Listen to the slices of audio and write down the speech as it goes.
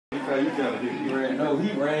you gotta hit. He ran. No,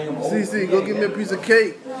 he ran him over. CC, go get me a piece of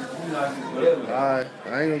cake. Alright,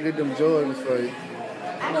 I ain't gonna get them Jordans for you.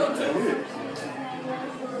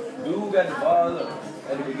 Dude got the ball up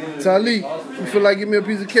at the beginning. Tali, you feel like give me a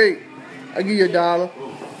piece of cake? I give you $1.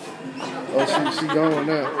 Oh, she gone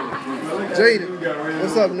now. Jaden,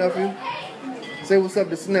 what's up, nephew? Say what's up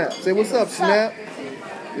to Snap. Say what's up, Snap.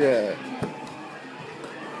 Yeah.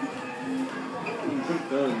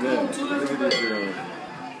 Look at this girl.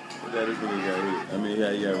 That is when he got hit. I mean, he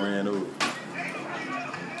got ran over.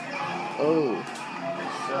 Oh.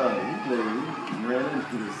 He ran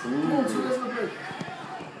into the scene.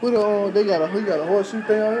 What they got a horseshoe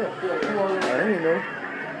thing on here? I ain't know.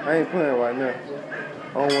 I ain't playing right now.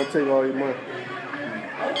 I don't want to take all your money.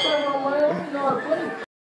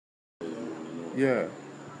 Yeah.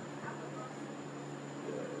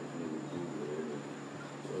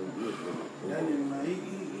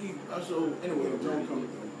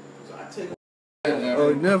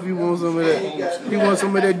 Oh, nephew wants some of that. He wants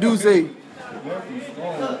some of that Douce.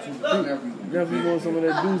 Nephew wants some of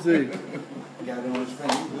that Douce. Got it on his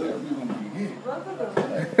face.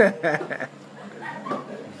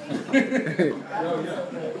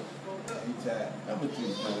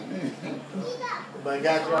 But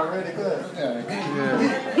got you already, cuz? Yeah.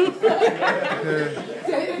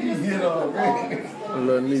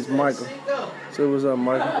 Little niece Michael. Say what's up,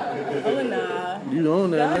 Michael. Oh, nah. You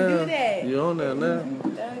on there now. Don't do that. You on there now.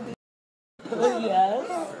 Yes.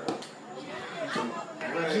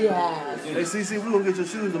 Yes. Hey, CC, we gonna get your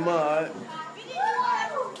shoes tomorrow, alright?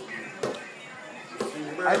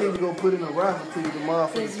 I need to go put in a raffle to you tomorrow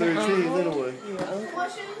for the 13s anyway.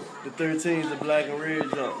 The 13s, the black and red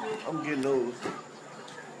jump. I'm getting those.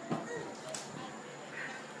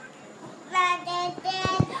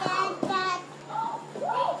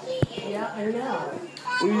 Yeah, I know.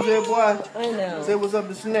 What you say, boy? I know. Say what's up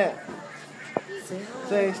to Snap.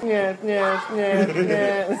 Say snap, snap, snap,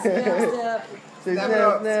 snap. Say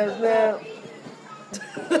snap, snap, snap.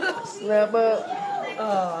 Snap up.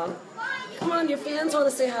 Come on, your fans want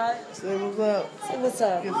to say hi. Say what's up. Say what's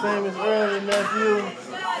up. Get famous early, nephew.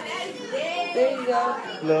 There you go.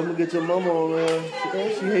 Look, I'm gonna get your mama on, man.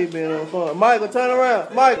 She hate being on the phone. Michael, turn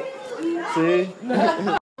around. Michael. See?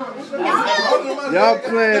 Y'all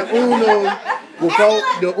playing Uno without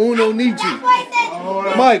the Uno Nietzsche.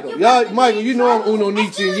 Michael, you know I'm Uno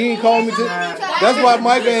Nietzsche. You ain't call me to. That's why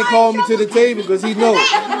Michael ain't called me to the table, because he knows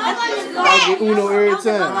I get Uno every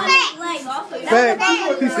time. Facts.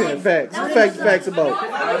 He said facts. Facts about it.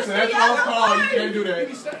 That's your call. You can't do that.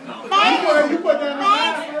 You put that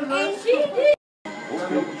in the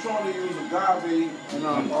Patron use agave and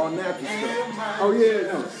all natural stuff. Oh yeah,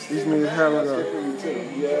 no. These niggas hella up.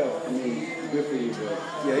 Yeah, I mean, good for you, but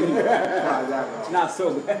yeah, you know, not so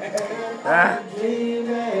bad. Hey,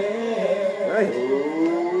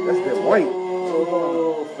 that's that white.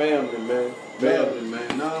 Oh, family, man. Family,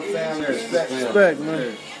 man. Non-family respect. Respect,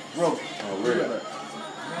 man. Bro. Oh, really?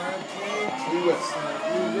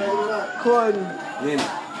 Corden. Henny.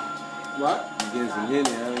 What? You getting some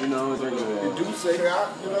Henny, you know, it's like You do say, you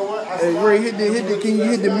know what? Hey, Ray, hit the. Can you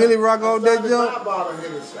hit the Millie Rock off that jump? I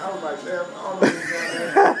was like, damn,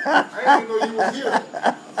 I didn't know you was here.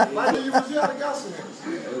 If I knew you was here, I got some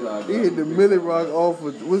Henny. He hit the Millie Rock off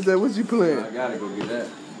of. What's that? What you playing? I gotta go get that.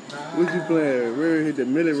 What you playing? Ray hit the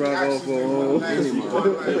Millie Rock off of. He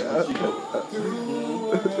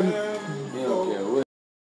don't care what.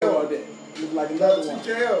 Look like another one.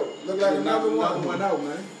 Look like another one out,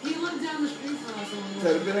 man. He lived down the street from us.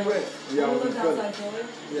 Tell the Billy Ray. Yeah, we lived outside Philly.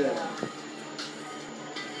 Yeah.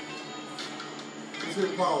 Let's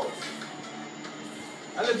hit pause.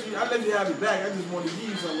 I let you have it back. I just want to give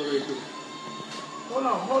you something real quick.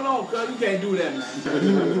 Hold on, cuz you can't do that, man.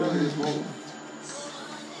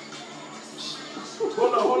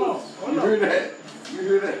 Hold on. You hear that? You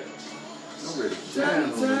hear that? I'm ready.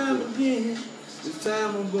 Time again. This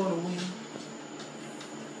time I'm gonna win.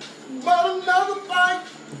 But another fight,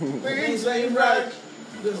 things ain't right.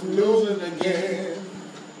 Just losing again.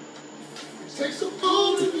 It takes a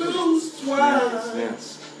fool to lose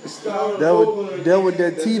twice. That what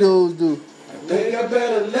that Tito's do. I think I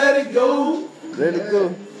better let it go. Let it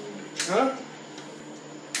go. Huh?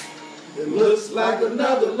 It looks like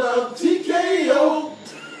another love TKO.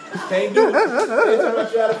 Can't do it. Every time I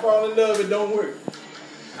try to fall in love, it don't work.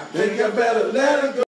 I think I better let it go.